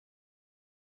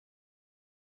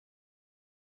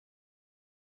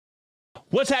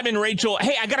What's happening, Rachel?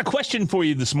 Hey, I got a question for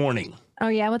you this morning. Oh,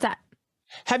 yeah? What's that?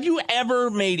 Have you ever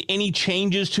made any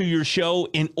changes to your show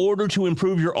in order to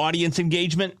improve your audience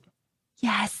engagement?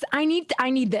 Yes, I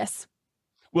need this.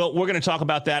 Well, we're going to talk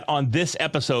about that on this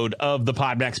episode of the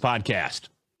Podmax Podcast.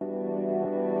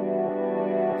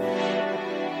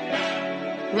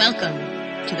 Welcome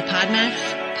to the Podmax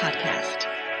Podcast.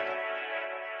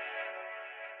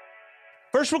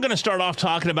 First, we're going to start off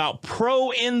talking about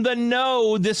Pro in the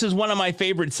Know. This is one of my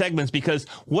favorite segments because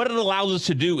what it allows us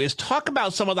to do is talk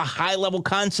about some of the high-level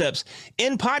concepts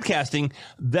in podcasting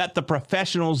that the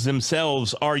professionals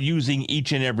themselves are using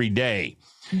each and every day.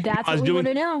 That's what we want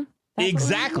to know.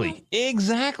 Exactly.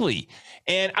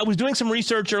 And I was doing some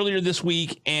research earlier this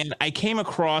week, and I came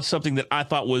across something that I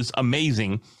thought was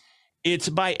amazing. It's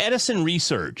by Edison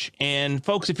Research. And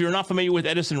folks, if you're not familiar with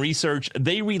Edison Research,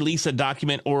 they release a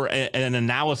document or an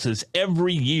analysis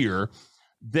every year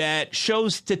that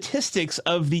shows statistics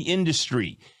of the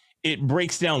industry. It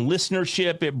breaks down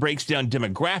listenership, it breaks down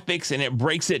demographics, and it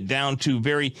breaks it down to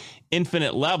very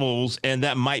infinite levels. And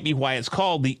that might be why it's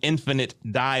called the infinite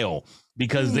dial,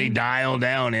 because they dial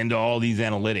down into all these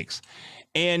analytics.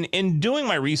 And in doing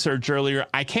my research earlier,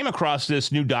 I came across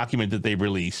this new document that they've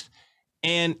released.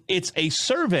 And it's a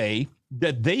survey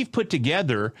that they've put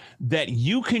together that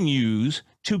you can use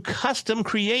to custom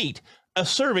create a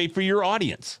survey for your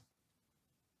audience.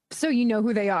 So you know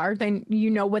who they are, then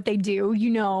you know what they do, you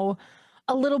know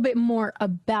a little bit more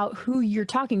about who you're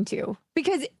talking to.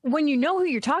 Because when you know who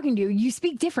you're talking to, you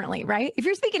speak differently, right? If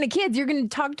you're speaking to kids, you're going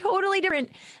to talk totally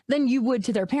different than you would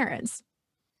to their parents.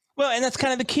 Well, and that's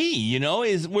kind of the key, you know,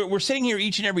 is we're sitting here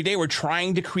each and every day. We're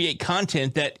trying to create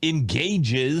content that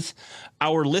engages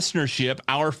our listenership,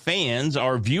 our fans,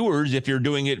 our viewers, if you're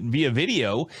doing it via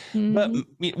video. Mm-hmm.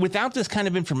 But without this kind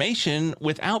of information,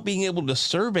 without being able to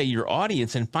survey your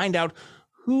audience and find out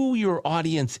who your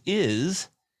audience is,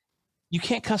 you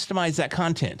can't customize that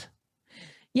content.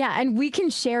 Yeah, and we can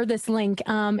share this link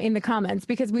in the comments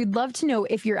because we'd love to know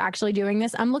if you're actually doing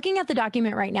this. I'm looking at the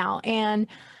document right now, and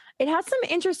it has some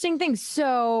interesting things.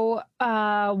 So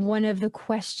one of the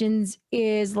questions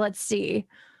is, let's see,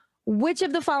 which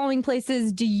of the following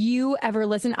places do you ever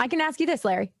listen? I can ask you this,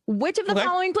 Larry. Which of the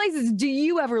following places do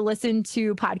you ever listen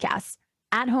to podcasts?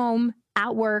 At home,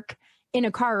 at work, in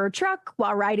a car or truck,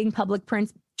 while riding public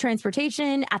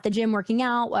transportation, at the gym working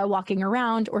out, while walking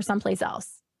around, or someplace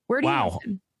else? Where do you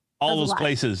listen? All those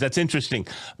places. That's interesting.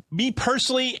 Me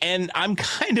personally, and I'm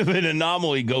kind of an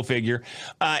anomaly, go figure,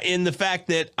 in the fact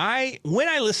that when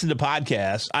I listen to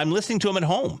podcasts, I'm listening to them at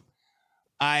home.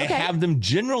 I have them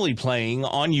generally playing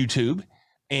on YouTube.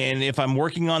 And if I'm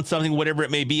working on something, whatever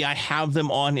it may be, I have them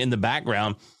on in the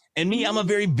background. And me, I'm a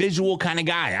very visual kind of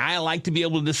guy. I like to be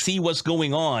able to see what's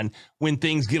going on when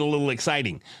things get a little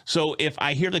exciting. So if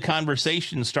I hear the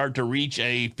conversation start to reach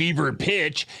a fever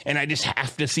pitch and I just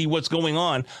have to see what's going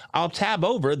on, I'll tab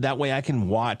over. That way I can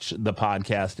watch the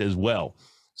podcast as well.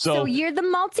 So you're the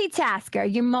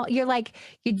multitasker. You're like,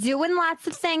 you're doing lots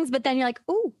of things, but then you're like,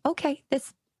 oh, okay,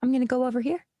 I'm going to go over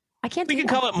here. I can't. We can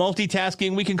call it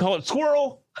multitasking. We can call it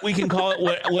squirrel. We can call it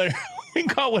we can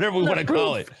call it whatever we want to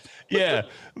call it. Yeah,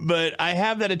 but I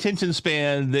have that attention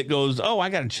span that goes, oh, I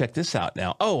got to check this out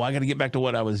now. Oh, I got to get back to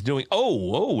what I was doing.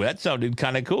 Oh, that sounded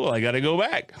kind of cool. I got to go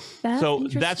back.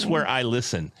 That's where I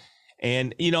listen.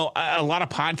 And, you know, a lot of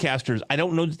podcasters, I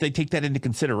don't know that they take that into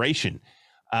consideration.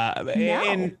 No.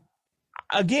 And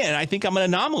again, I think I'm an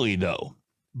anomaly, though.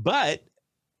 But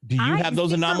do you have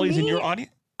those anomalies in your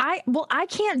audience? I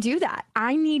can't do that.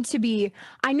 I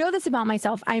know this about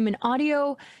myself. I'm an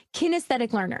audio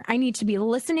kinesthetic learner. I need to be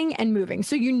listening and moving.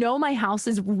 So, my house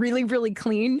is really, really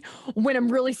clean when I'm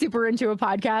really super into a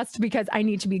podcast because I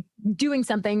need to be doing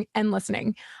something and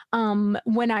listening.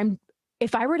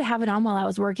 If I were to have it on while I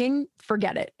was working,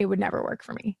 forget it. It would never work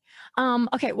for me.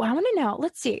 Okay. Well, I want to know,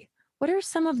 let's see, what are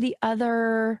some of the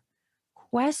other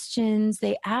questions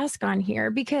they ask on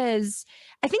here, because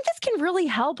I think this can really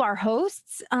help our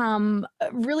hosts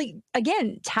really,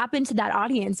 again, tap into that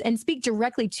audience and speak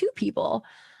directly to people.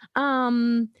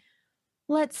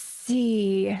 Let's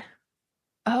see.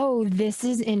 Oh, this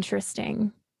is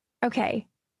interesting. Okay.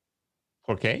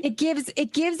 It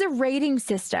gives a rating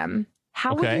system.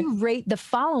 How would you rate the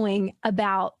following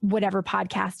about whatever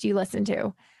podcast you listen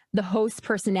to? The host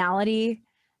personality,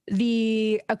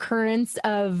 the occurrence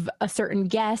of a certain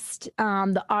guest,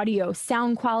 the audio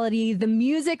sound quality, the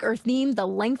music or theme, the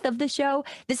length of the show.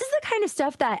 This is the kind of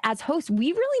stuff that as hosts,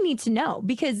 we really need to know,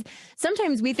 because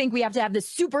sometimes we think we have to have this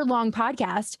super long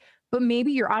podcast, but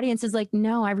maybe your audience is like,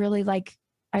 no, I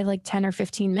like 10 or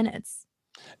 15 minutes.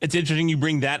 It's interesting you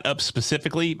bring that up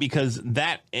specifically because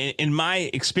that, in my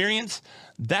experience,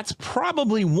 that's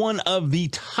probably one of the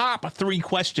top 3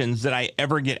 questions that I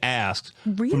ever get asked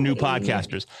from new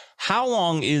podcasters. How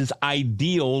long is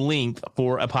ideal length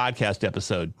for a podcast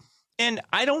episode? And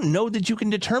I don't know that you can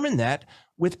determine that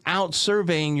without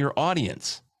surveying your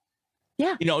audience.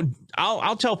 Yeah. You know,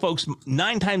 I'll tell folks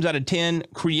 9 times out of 10,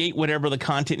 create whatever the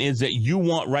content is that you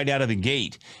want right out of the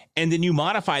gate. And then you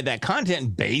modify that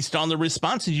content based on the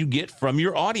responses you get from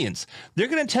your audience. They're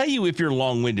going to tell you if you're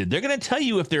long-winded. They're going to tell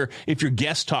you if your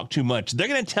guests talk too much. They're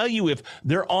going to tell you if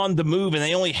they're on the move and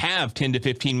they only have 10 to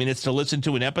 15 minutes to listen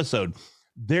to an episode.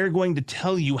 They're going to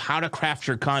tell you how to craft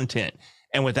your content.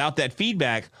 And without that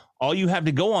feedback, all you have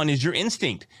to go on is your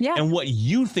instinct and what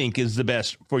you think is the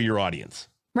best for your audience.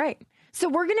 Right. So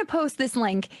we're going to post this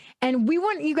link and we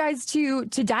want you guys to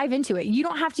dive into it. You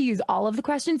don't have to use all of the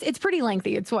questions. It's pretty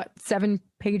lengthy. It's what, 7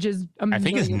 pages? I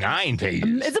think it's 9 pages.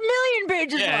 It's 1,000,000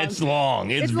 pages long. Yeah, it's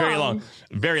long. It's very long.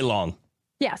 Very long.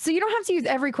 Yeah. So you don't have to use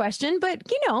every question, but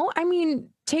I mean,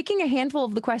 taking a handful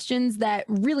of the questions that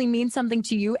really mean something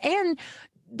to you and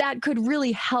that could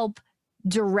really help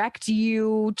direct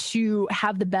you to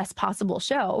have the best possible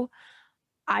show,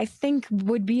 I think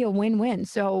would be a win-win.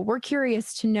 So we're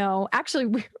curious to know. Actually,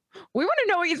 we want to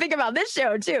know what you think about this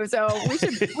show too. So we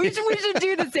should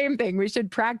do the same thing. We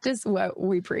should practice what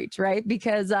we preach, right?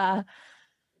 Because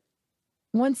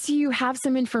once you have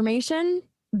some information,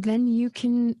 then you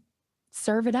can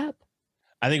serve it up.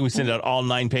 I think we send out all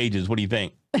 9 pages. What do you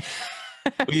think?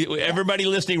 Everybody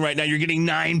listening right now, you're getting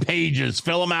 9 pages.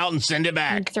 Fill them out and send it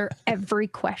back. Answer every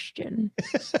question.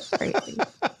 Crazy.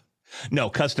 No,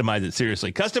 customize it.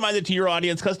 Seriously. Customize it to your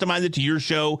audience. Customize it to your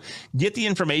show. Get the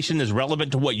information that's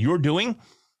relevant to what you're doing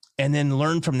and then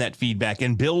learn from that feedback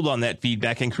and build on that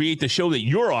feedback and create the show that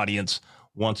your audience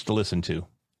wants to listen to.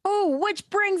 Oh, which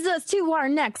brings us to our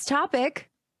next topic.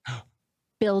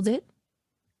 Build it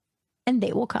and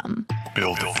they will come.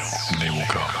 Build it and they will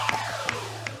come.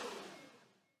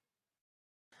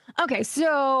 Okay,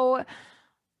 so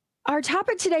our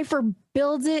topic today for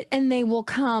build it and they will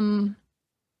come.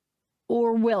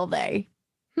 Or will they?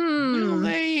 Will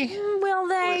they? Will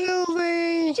they? Will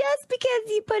they? Just because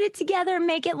you put it together and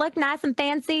make it look nice and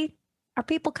fancy, are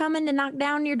people coming to knock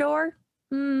down your door?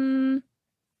 I don't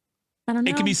know.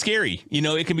 It can be scary.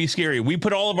 It can be scary. We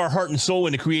put all of our heart and soul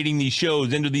into creating these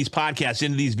shows, into these podcasts,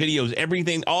 into these videos,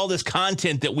 everything, all this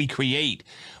content that we create.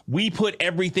 We put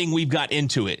everything we've got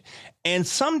into it. And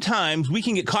sometimes we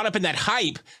can get caught up in that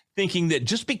hype thinking that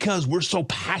just because we're so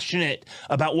passionate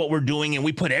about what we're doing and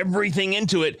we put everything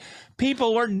into it,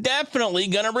 people are definitely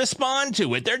going to respond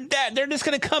to it. They're just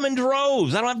going to come in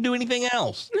droves. I don't have to do anything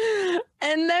else.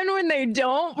 And then when they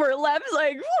don't, we're left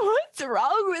like, what's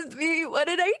wrong with me? What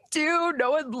did I do?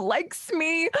 No one likes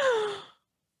me.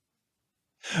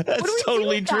 That's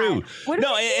totally true. What do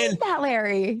we do with that,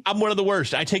 Larry? I'm one of the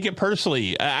worst. I take it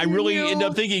personally. I really end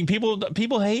up thinking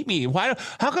people hate me.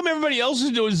 How come everybody else is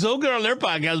doing so good on their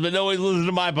podcast, but no one listens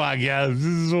to my podcast? This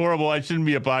is horrible. I shouldn't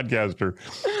be a podcaster.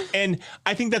 And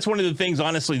I think that's one of the things,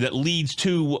 honestly, that leads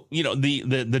to,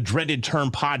 the dreaded term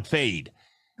pod fade.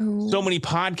 Ooh. So many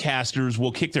podcasters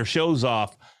will kick their shows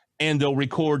off and they'll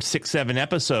record 6-7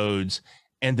 episodes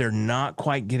and they're not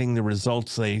quite getting the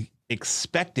results they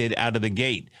expected out of the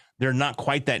gate. They're not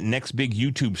quite that next big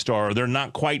YouTube star. They're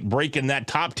not quite breaking that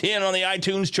top 10 on the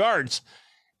iTunes charts,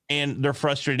 and they're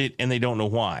frustrated and they don't know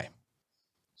why.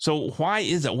 So why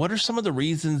is it? What are some of the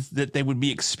reasons that they would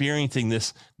be experiencing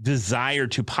this desire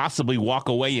to possibly walk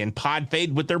away and pod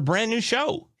fade with their brand new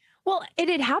show? Well,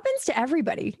 it happens to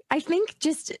everybody. I think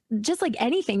just like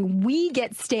anything, we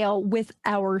get stale with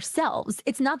ourselves.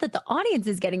 It's not that the audience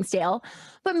is getting stale,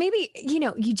 but maybe,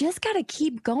 you just got to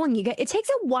keep going. It takes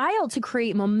a while to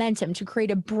create momentum, to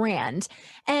create a brand.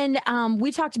 And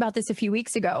we talked about this a few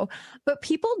weeks ago, but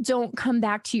people don't come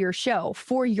back to your show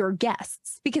for your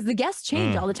guests because the guests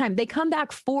change all the time. They come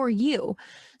back for you.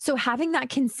 So having that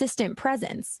consistent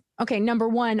presence. Okay, number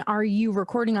one, are you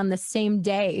recording on the same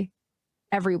day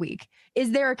every week?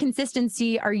 Is there a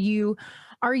consistency? Are you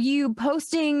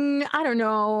posting, I don't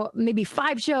know, maybe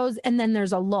 5 shows and then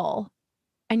there's a lull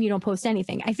and you don't post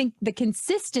anything? I think the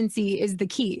consistency is the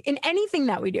key in anything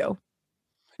that we do.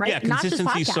 Right? Yeah,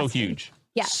 consistency is so huge.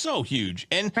 Yeah. So huge.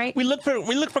 And we look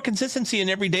for consistency in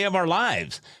every day of our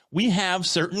lives. We have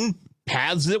certain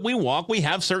paths that we walk. We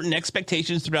have certain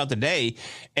expectations throughout the day.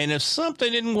 And if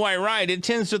something isn't quite right, it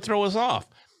tends to throw us off.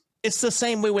 It's the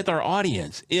same way with our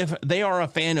audience. If they are a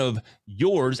fan of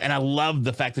yours, and I love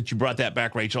the fact that you brought that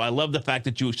back, Rachel. I love the fact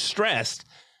that you stressed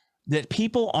that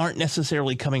people aren't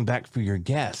necessarily coming back for your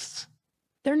guests.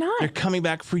 They're not. They're coming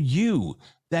back for you.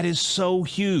 That is so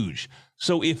huge.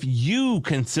 So if you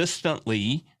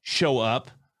consistently show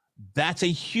up, that's a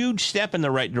huge step in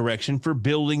the right direction for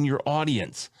building your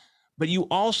audience. But you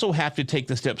also have to take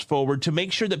the steps forward to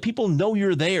make sure that people know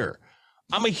you're there.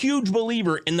 I'm a huge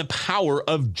believer in the power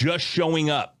of just showing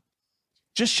up.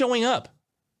 Just showing up.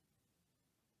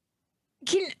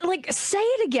 Say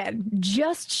it again.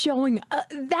 Just showing up.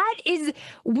 That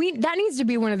needs to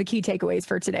be one of the key takeaways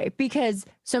for today, because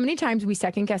so many times we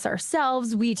second guess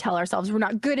ourselves. We tell ourselves we're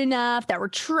not good enough, that we're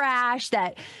trash,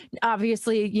 that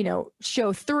obviously,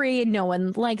 show 3 and no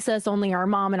one likes us. Only our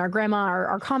mom and our grandma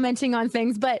are commenting on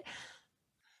things. But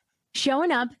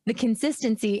showing up, the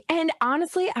consistency, and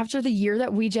honestly, after the year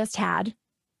that we just had,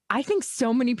 I think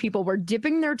so many people were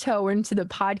dipping their toe into the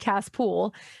podcast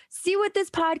pool, see what this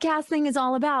podcast thing is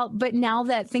all about. But now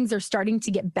that things are starting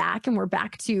to get back and we're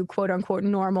back to quote unquote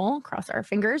normal, cross our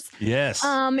fingers. Yes.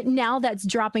 Now that's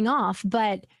dropping off,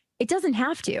 but it doesn't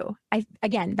have to.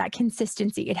 Again, that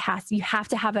consistency, you have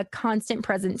to have a constant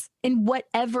presence in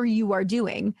whatever you are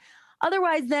doing.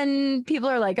 Otherwise, then people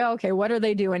are like, oh, okay, what are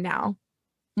they doing now?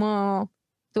 Well,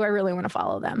 do I really want to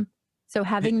follow them? So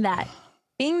having that,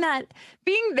 being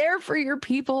there for your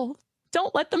people,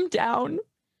 don't let them down.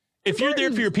 If you're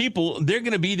there for your people, they're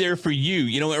going to be there for you.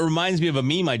 It reminds me of a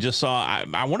meme I just saw.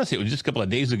 I want to say it was just a couple of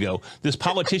days ago. This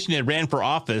politician had ran for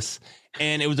office,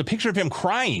 and it was a picture of him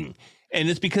crying. And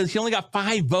it's because he only got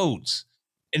 5 votes.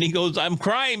 And he goes, I'm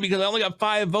crying because I only got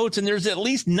 5 votes, and there's at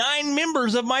least 9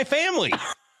 members of my family.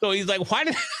 So he's like,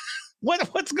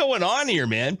 what's going on here,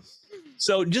 man?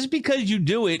 So just because you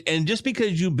do it and just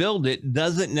because you build it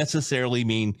doesn't necessarily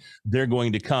mean they're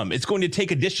going to come. It's going to take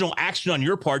additional action on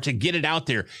your part to get it out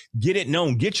there, get it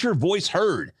known, get your voice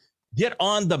heard, get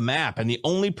on the map. And the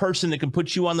only person that can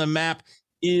put you on the map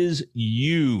is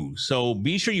you. So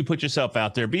be sure you put yourself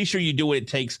out there. Be sure you do what it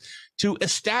takes to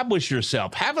establish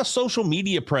yourself. Have a social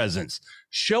media presence.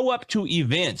 Show up to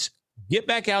events. Get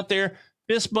back out there.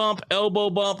 Fist bump, elbow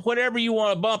bump, whatever you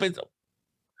want to bump. It's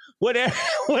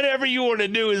whatever you want to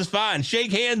do is fine.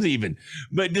 Shake hands even,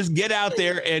 but just get out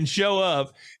there and show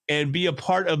up and be a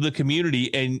part of the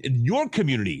community and your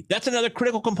community. That's another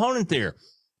critical component there.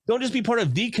 Don't just be part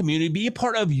of the community, be a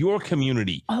part of your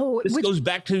community. Oh, this goes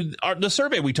back to the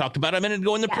survey we talked about a minute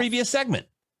ago in the previous segment.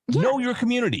 Yeah. Know your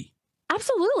community.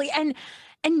 Absolutely. And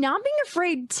not being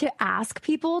afraid to ask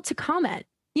people to comment.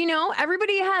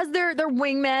 Everybody has their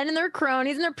wingmen and their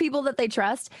cronies and their people that they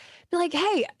trust. Be like,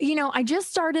 hey, I just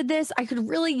started this. I could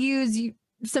really use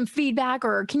some feedback,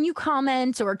 or can you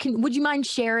comment, or would you mind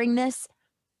sharing this?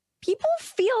 People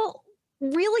feel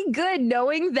really good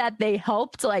knowing that they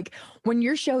helped. Like when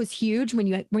your show is huge, when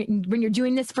you're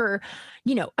doing this for,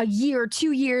 a year,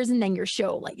 2 years, and then your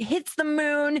show hits the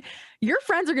moon, your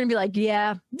friends are going to be like,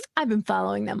 yeah, I've been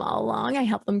following them all along. I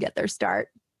helped them get their start.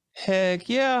 Heck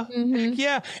yeah. Mm-hmm. Heck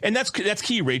yeah. And that's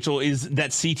key, Rachel, is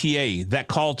that CTA, that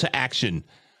call to action.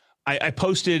 I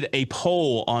posted a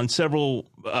poll on several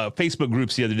Facebook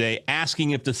groups the other day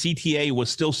asking if the CTA was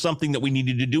still something that we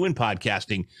needed to do in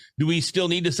podcasting. Do we still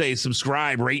need to say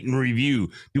subscribe, rate, and review?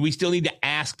 Do we still need to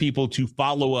ask people to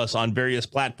follow us on various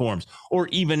platforms, or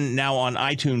even now on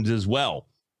iTunes as well?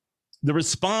 The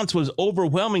response was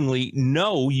overwhelmingly,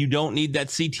 no, you don't need that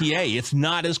CTA. It's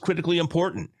not as critically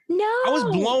important. No. I was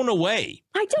blown away.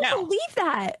 I don't believe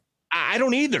that. I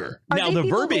don't either. Are now, they the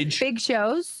verbiage. Big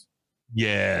shows?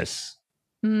 Yes.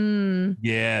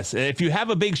 Yes. If you have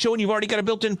a big show and you've already got a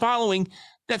built-in following,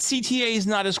 that CTA is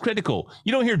not as critical.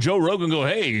 You don't hear Joe Rogan go,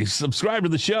 hey, subscribe to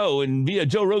the show and be a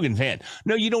Joe Rogan fan.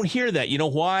 No, you don't hear that. You know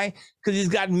why? Because he's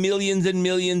got millions and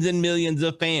millions and millions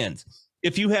of fans.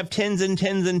 If you have tens and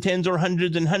tens and tens or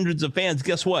hundreds and hundreds of fans,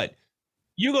 guess what?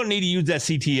 You're going to need to use that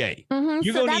CTA. Mm-hmm.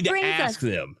 You're going to need to ask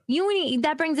them.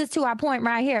 That brings us to our point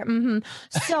right here. Mm-hmm.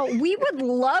 So we would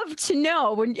love to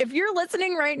know, if you're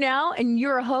listening right now and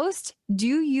you're a host, do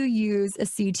you use a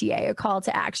CTA, a call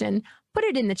to action? Put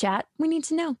it in the chat. We need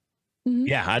to know. Mm-hmm.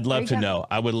 Yeah, I'd love to know.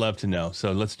 I would love to know.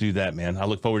 So let's do that, man. I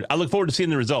look forward to seeing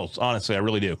the results. Honestly, I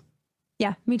really do.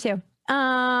 Yeah, me too.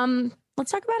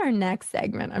 Let's talk about our next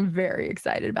segment. I'm very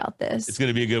excited about this. It's going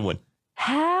to be a good one.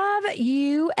 Have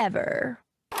you ever?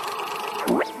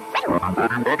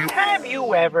 Have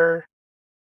you ever?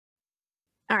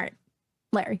 All right,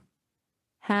 Larry.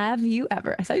 Have you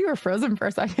ever? I thought you were frozen for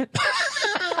a second.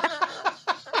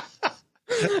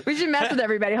 We should mess with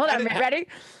everybody. Hold on, ready?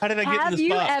 How did I get in this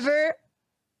box? Have you ever?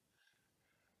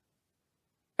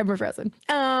 We're frozen.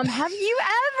 Have you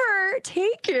ever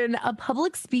taken a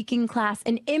public speaking class,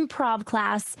 an improv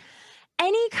class,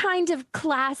 any kind of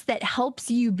class that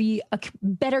helps you be a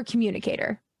better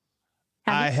communicator?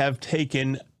 I have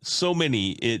taken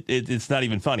It's not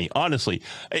even funny. Honestly,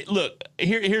 look,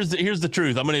 here's the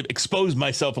truth. I'm going to expose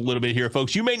myself a little bit here,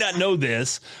 folks. You may not know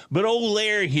this, but old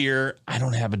Larry here, I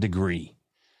don't have a degree.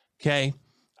 Okay.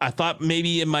 I thought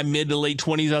maybe in my mid to late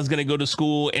 20s, I was going to go to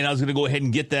school and I was going to go ahead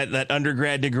and get that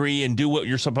undergrad degree and do what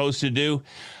you're supposed to do.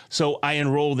 So I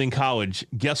enrolled in college.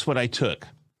 Guess what I took?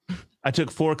 I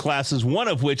took 4 classes, one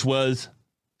of which was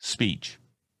speech.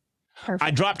 Perfect.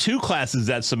 I dropped 2 classes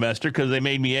that semester because they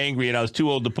made me angry and I was too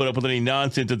old to put up with any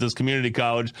nonsense at this community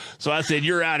college. So I said,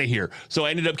 you're out of here. So I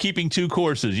ended up keeping 2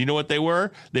 courses. You know what they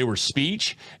were? They were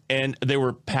speech and they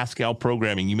were Pascal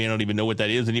programming. You may not even know what that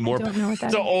is anymore. I don't know what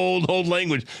that it's an old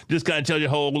language. Just kind of tells you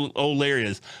how old Larry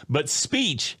is. But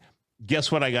speech,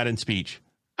 guess what I got in speech?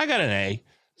 I got an A.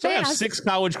 So I have 6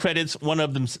 college credits, one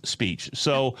of them's speech.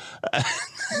 So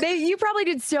you probably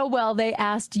did so well. They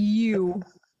asked you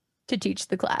to teach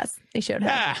the class. They showed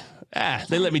how.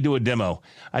 They let me do a demo.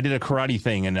 I did a karate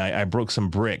thing and I broke some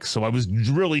bricks. So I was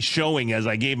really showing as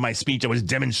I gave my speech, I was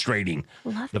demonstrating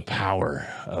the power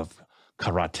of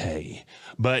karate.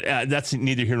 But that's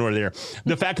neither here nor there.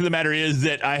 The fact of the matter is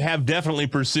that I have definitely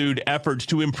pursued efforts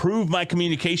to improve my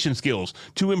communication skills,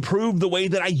 to improve the way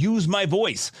that I use my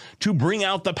voice, to bring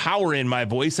out the power in my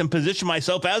voice and position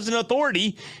myself as an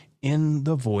authority in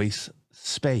the voice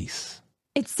space.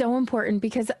 It's so important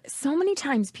because so many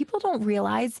times people don't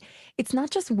realize it's not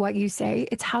just what you say,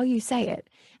 it's how you say it.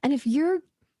 And if you're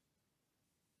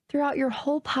throughout your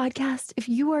whole podcast, if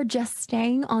you are just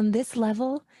staying on this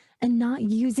level and not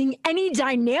using any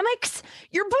dynamics,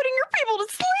 you're putting your people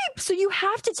to sleep. So you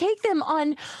have to take them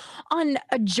on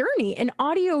a journey, an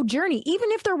audio journey, even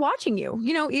if they're watching you,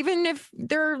 even if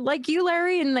they're like you,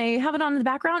 Larry, and they have it on in the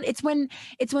background. It's when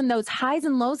those highs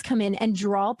and lows come in and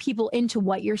draw people into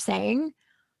what you're saying.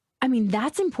 I mean,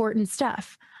 that's important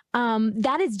stuff.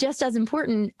 That is just as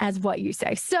important as what you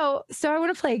say. So I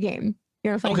want to play a game. You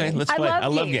want to play a game? Let's play. I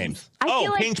love games.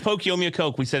 Pinch, poke, you owe me a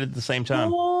Coke. We said it at the same time.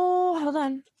 Oh, hold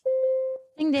on.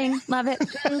 Ding, ding. Love it.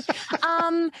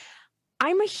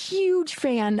 I'm a huge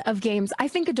fan of games. I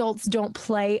think adults don't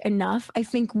play enough. I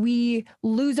think we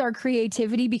lose our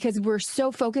creativity because we're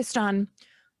so focused on,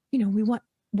 we want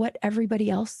what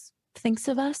everybody else thinks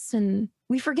of us, and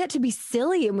we forget to be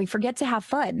silly and we forget to have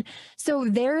fun. So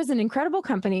there's an incredible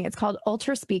company. It's called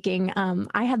Ultra Speaking.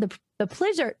 I had the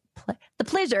pleasure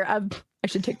of, I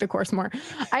should take the course more.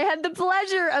 I had the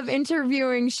pleasure of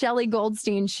interviewing Shelly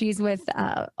Goldstein. She's with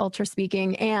Ultra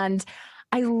Speaking, and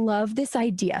I love this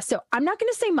idea. So I'm not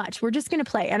going to say much. We're just going to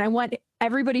play. And I want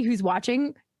everybody who's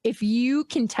watching, if you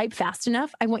can type fast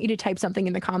enough, I want you to type something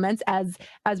in the comments as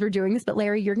we're doing this. But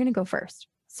Larry, you're going to go first.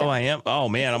 So, I am. Oh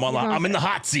man, I'm in the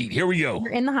hot seat. Here we go.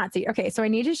 You're in the hot seat. Okay, so I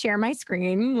need to share my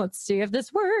screen. Let's see if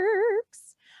this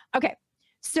works. Okay,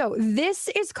 so this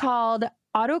is called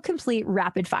autocomplete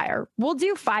rapid fire. We'll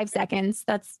do 5 seconds.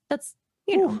 That's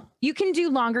you can do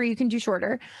longer, you can do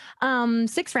shorter.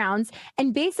 6 rounds.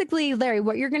 And basically, Larry,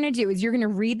 what you're going to do is you're going to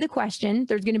read the question.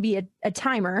 There's going to be a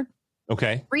timer.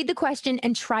 Okay. Read the question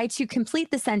and try to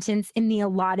complete the sentence in the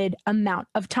allotted amount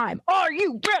of time. Are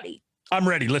you ready? I'm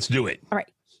ready. Let's do it. All right.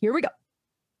 Here we go.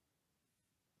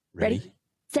 Ready?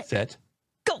 Set.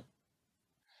 Go.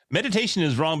 Meditation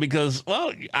is wrong because,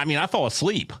 I fall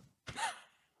asleep.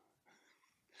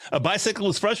 A bicycle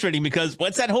is frustrating because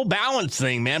what's that whole balance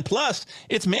thing, man? Plus,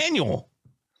 it's manual.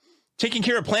 Taking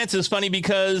care of plants is funny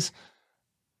because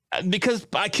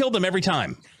I kill them every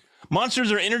time.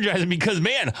 Monsters are energizing because,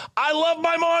 man, I love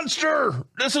my monster.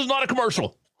 This is not a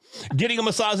commercial. Getting a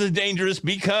massage is dangerous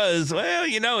because,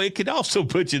 it could also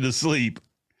put you to sleep.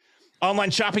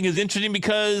 Online shopping is interesting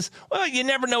because, you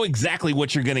never know exactly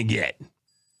what you're going to get.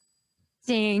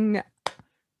 Ding.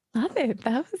 Love it.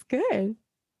 That was good.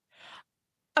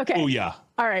 Okay. Oh, yeah.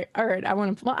 All right. I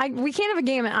want to. We can't have a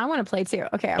game, and I want to play too.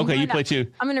 Okay. You play too.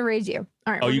 I'm going to raise you.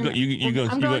 All right. Oh, you go.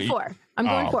 I'm going 4. I'm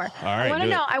going 4. All right.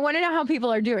 I want to know how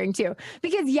people are doing too,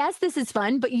 because yes, this is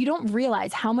fun, but you don't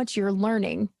realize how much you're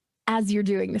learning as you're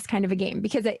doing this kind of a game,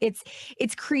 because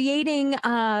it's creating.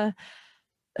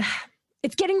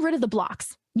 It's getting rid of the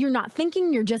blocks. You're not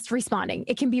thinking, you're just responding.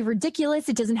 It can be ridiculous.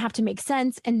 It doesn't have to make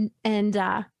sense. And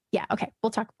yeah, okay.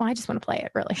 We'll talk. Well, I just want to play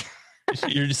it, really.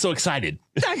 You're just so excited.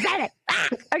 So excited.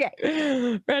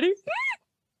 Okay. Ready?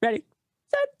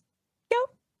 Set, go.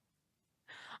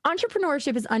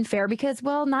 Entrepreneurship is unfair because,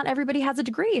 not everybody has a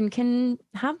degree and can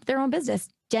have their own business.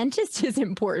 Dentist is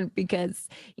important because,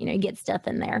 you get stuff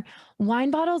in there.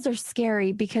 Wine bottles are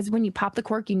scary because when you pop the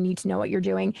cork, you need to know what you're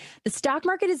doing. The stock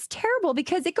market is terrible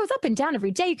because it goes up and down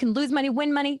every day. You can lose money,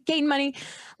 win money, gain money.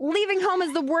 Leaving home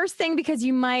is the worst thing because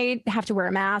you might have to wear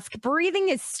a mask. Breathing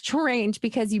is strange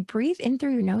because you breathe in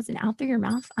through your nose and out through your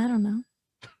mouth. I don't know.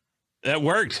 That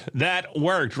worked. That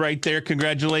worked right there.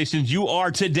 Congratulations. You are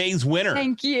today's winner.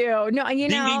 Thank you. No, you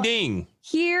Ding, know, ding,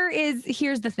 ding.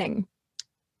 here's the thing.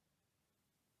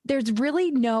 There's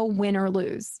really no win or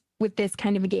lose with this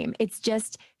kind of a game. It's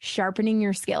just sharpening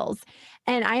your skills.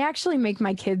 And I actually make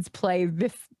my kids play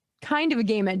this kind of a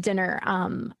game at dinner.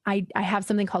 I have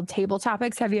something called Table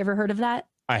Topics. Have you ever heard of that?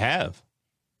 I have.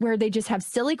 Where they just have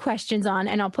silly questions on,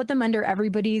 and I'll put them under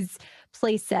everybody's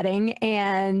place setting.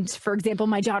 And for example,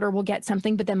 my daughter will get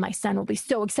something, but then my son will be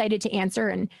so excited to answer,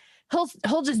 and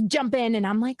he'll just jump in, and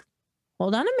I'm like,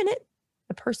 hold on a minute.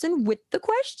 The person with the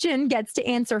question gets to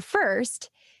answer first.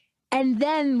 And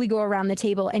then we go around the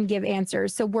table and give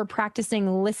answers. So we're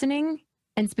practicing listening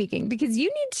and speaking, because you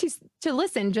need to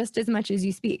listen just as much as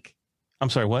you speak. I'm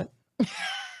sorry, what?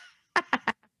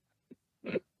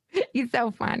 You're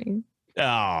so funny.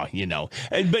 Oh,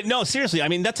 but no, seriously. I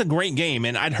mean, that's a great game.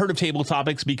 And I'd heard of Table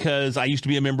Topics because I used to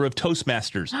be a member of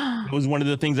Toastmasters. It was one of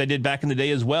the things I did back in the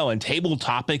day as well. And Table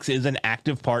Topics is an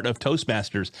active part of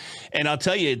Toastmasters. And I'll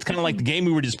tell you, it's kind of like the game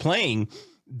we were just playing.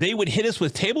 They would hit us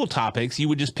with table topics. You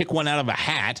would just pick one out of a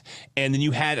hat. And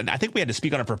then I think we had to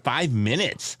speak on it for 5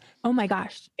 minutes. Oh my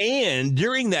gosh. And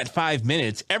during that 5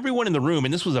 minutes, everyone in the room,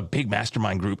 and this was a big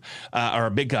mastermind group or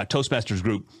a big Toastmasters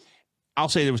group, I'll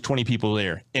say there was 20 people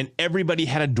there, and everybody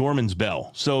had a doorman's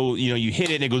bell. So, you hit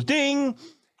it and it goes ding.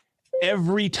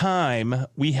 Every time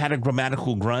we had a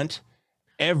grammatical grunt,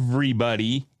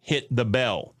 everybody hit the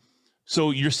bell.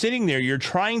 So you're sitting there, you're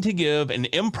trying to give an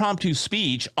impromptu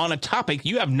speech on a topic.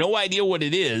 You have no idea what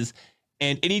it is.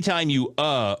 And anytime you,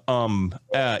 ding,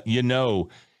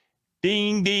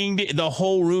 ding, ding, the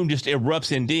whole room just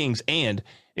erupts in dings, and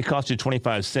it cost you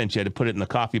 25 cents. You had to put it in the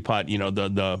coffee pot,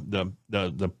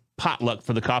 the potluck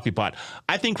for the coffee pot.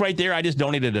 I think right there, I just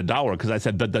donated $1 because I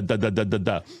said,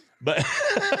 duh. But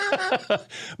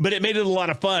but it made it a lot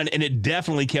of fun, and it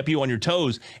definitely kept you on your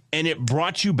toes, and it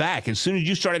brought you back. As soon as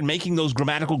you started making those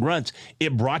grammatical grunts,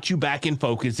 it brought you back in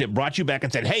focus. It brought you back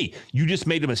and said, hey, you just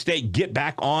made a mistake. Get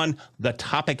back on the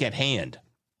topic at hand.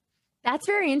 That's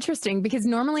very interesting, because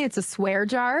normally it's a swear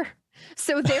jar.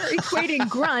 So they're equating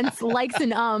grunts, likes,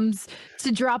 and ums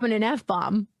to dropping an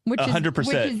F-bomb, which 100%.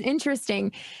 Which is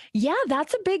interesting. Yeah,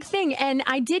 that's a big thing. And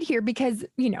I did hear, because,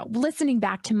 listening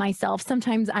back to myself,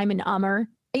 sometimes I'm an ummer.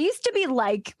 I used to be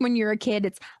like, when you're a kid,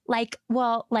 it's like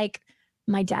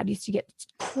my dad used to get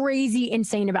crazy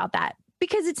insane about that,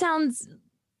 because it sounds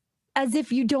as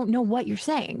if you don't know what you're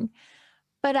saying.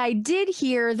 But I did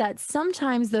hear that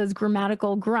sometimes those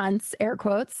grammatical grunts, air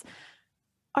quotes,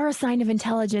 are a sign of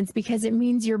intelligence, because it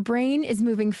means your brain is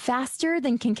moving faster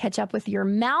than can catch up with your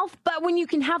mouth. But when you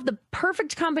can have the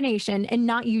perfect combination and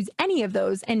not use any of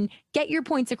those and get your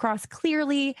points across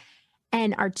clearly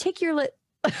and articulately.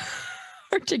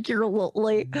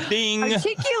 Ding.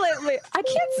 Articulately. I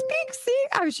can't speak. See,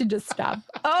 I should just stop.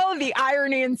 Oh, the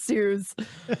irony ensues.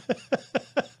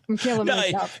 I'm killing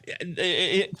myself.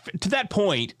 To that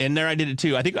point, and there I did it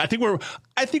too. I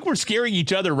think we're scaring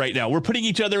each other right now. We're putting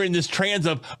each other in this trance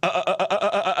of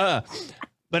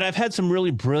But I've had some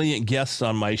really brilliant guests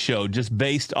on my show just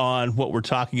based on what we're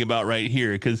talking about right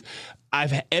here, because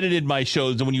I've edited my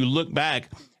shows, and when you look back,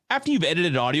 after you've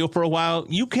edited audio for a while,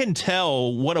 you can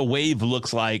tell what a wave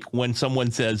looks like when someone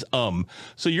says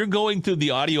So you're going through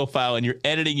the audio file and you're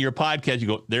editing your podcast. You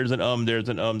go, there's an there's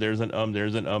an there's an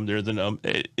there's an there's an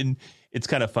And it's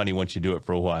kind of funny once you do it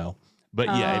for a while. But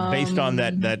yeah, based on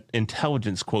that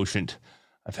intelligence quotient,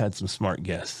 I've had some smart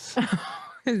guests.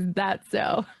 Is that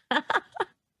so?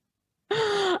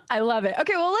 I love it.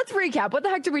 Okay, well, let's recap. What the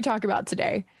heck did we talk about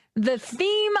today? The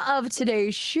theme of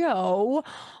today's show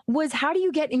was, how do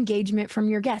you get engagement from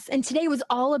your guests? And today was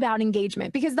all about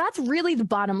engagement, because that's really the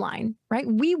bottom line, right?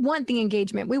 We want the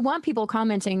engagement. We want people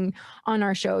commenting on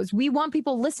our shows. We want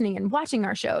people listening and watching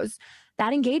our shows.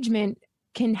 That engagement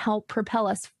can help propel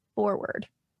us forward.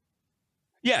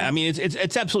 Yeah, I mean,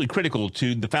 it's absolutely critical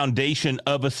to the foundation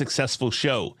of a successful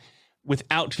show.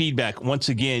 Without feedback, once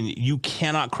again, you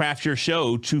cannot craft your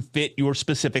show to fit your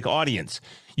specific audience.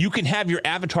 You can have your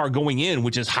avatar going in,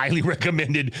 which is highly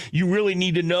recommended. You really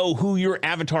need to know who your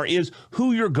avatar is,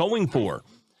 who you're going for.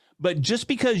 But just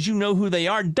because you know who they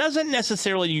are doesn't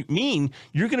necessarily mean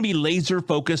you're going to be laser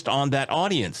focused on that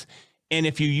audience. And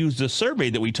if you use the survey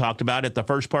that we talked about at the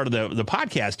first part of the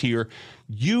podcast here,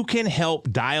 you can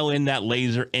help dial in that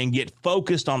laser and get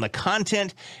focused on the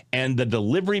content and the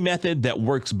delivery method that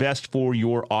works best for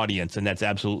your audience. And that's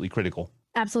absolutely critical.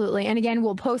 Absolutely. And again,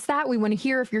 we'll post that. We want to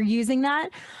hear if you're using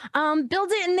that.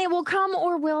 Build it and they will come,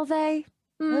 or will they?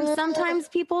 Sometimes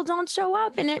people don't show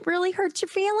up and it really hurts your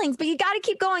feelings, but you got to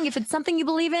keep going. If it's something you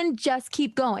believe in, just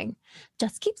keep going.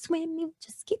 Just keep swimming.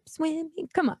 Just keep swimming.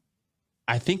 Come on.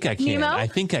 I think I can. Nemo? I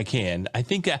think I can.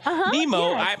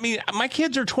 Nemo, yeah. I mean, my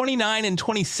kids are 29 and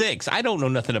 26. I don't know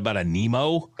nothing about a Nemo.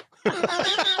 All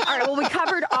right. Well, we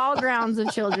covered all grounds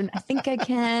of children. I think I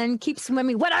can keep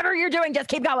swimming. Whatever you're doing, just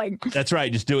keep going. That's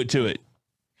right. Just do it to it.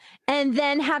 And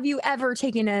then have you ever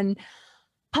taken in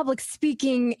public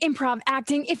speaking, improv,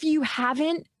 acting? If you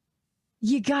haven't,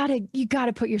 you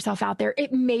gotta put yourself out there.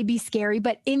 It may be scary,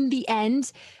 but in the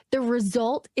end, the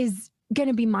result is going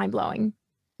to be mind blowing.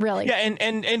 Really? Yeah,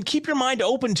 and keep your mind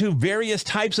open to various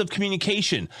types of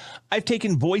communication. I've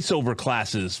taken voiceover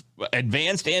classes,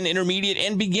 advanced and intermediate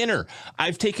and beginner.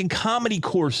 I've taken comedy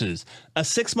courses, a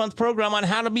 6-month program on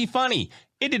how to be funny.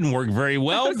 It didn't work very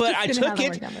well, but I took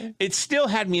it. It still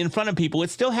had me in front of people.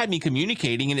 It still had me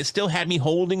communicating, and it still had me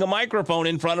holding a microphone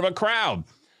in front of a crowd.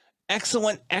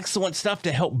 Excellent, excellent stuff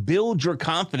to help build your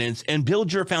confidence and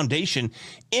build your foundation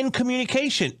in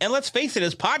communication. And let's face it,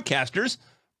 as podcasters,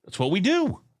 that's what we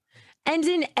do. And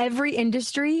in every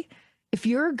industry, if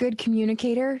you're a good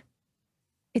communicator,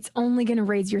 it's only going to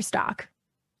raise your stock.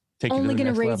 Only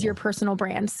going to raise your personal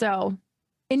brand. So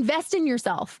invest in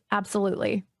yourself.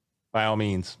 Absolutely. By all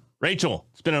means. Rachel,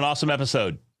 it's been an awesome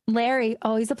episode. Larry,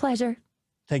 always a pleasure.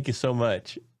 Thank you so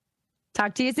much.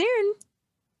 Talk to you soon.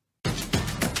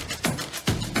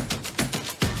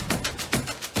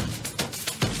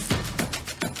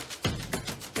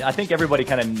 I think everybody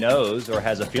kind of knows or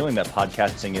has a feeling that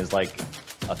podcasting is like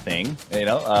a thing,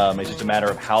 it's just a matter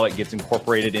of how it gets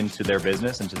incorporated into their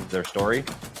business, into their story.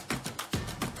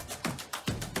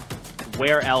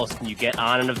 Where else can you get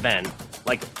on an event,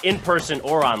 like in person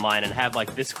or online, and have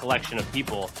like this collection of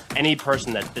people? Any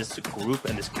person that this group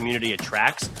and this community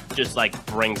attracts just like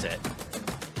brings it.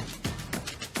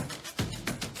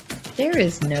 There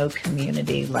is no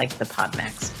community like the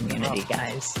PodMax community,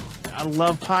 guys. I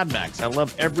love PodMax. I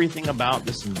love everything about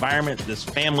this environment, this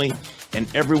family, and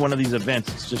every one of these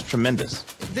events. It's just tremendous.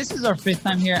 This is our 5th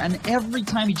time here, and every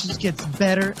time it just gets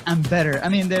better and better. I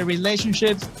mean, the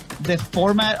relationships, the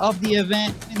format of the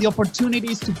event, and the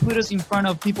opportunities to put us in front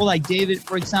of people like David,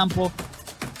 for example.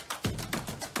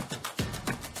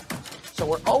 So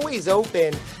we're always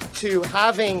open to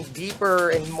having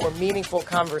deeper and more meaningful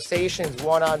conversations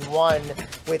one-on-one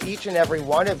with each and every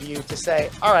one of you to say,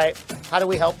 all right, how do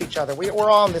we help each other? We're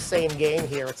all in the same game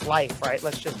here. It's life, right?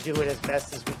 Let's just do it as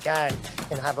best as we can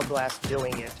and have a blast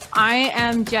doing it. I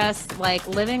am just like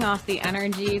living off the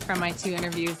energy from my 2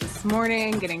 interviews this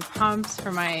morning, getting pumped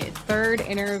for my 3rd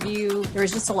interview. There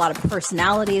was just a lot of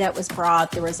personality that was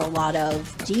brought. There was a lot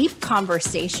of deep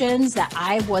conversations that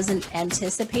I wasn't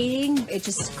anticipating. It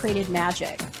just created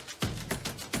magic.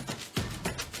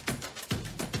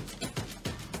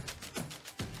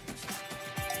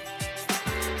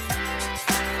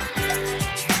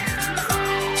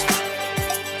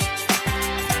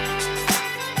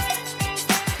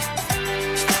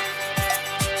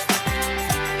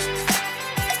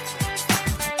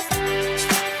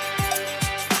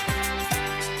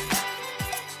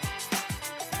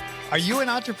 Are you an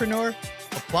entrepreneur?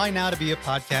 Apply now to be a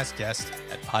podcast guest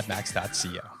at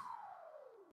podmax.co.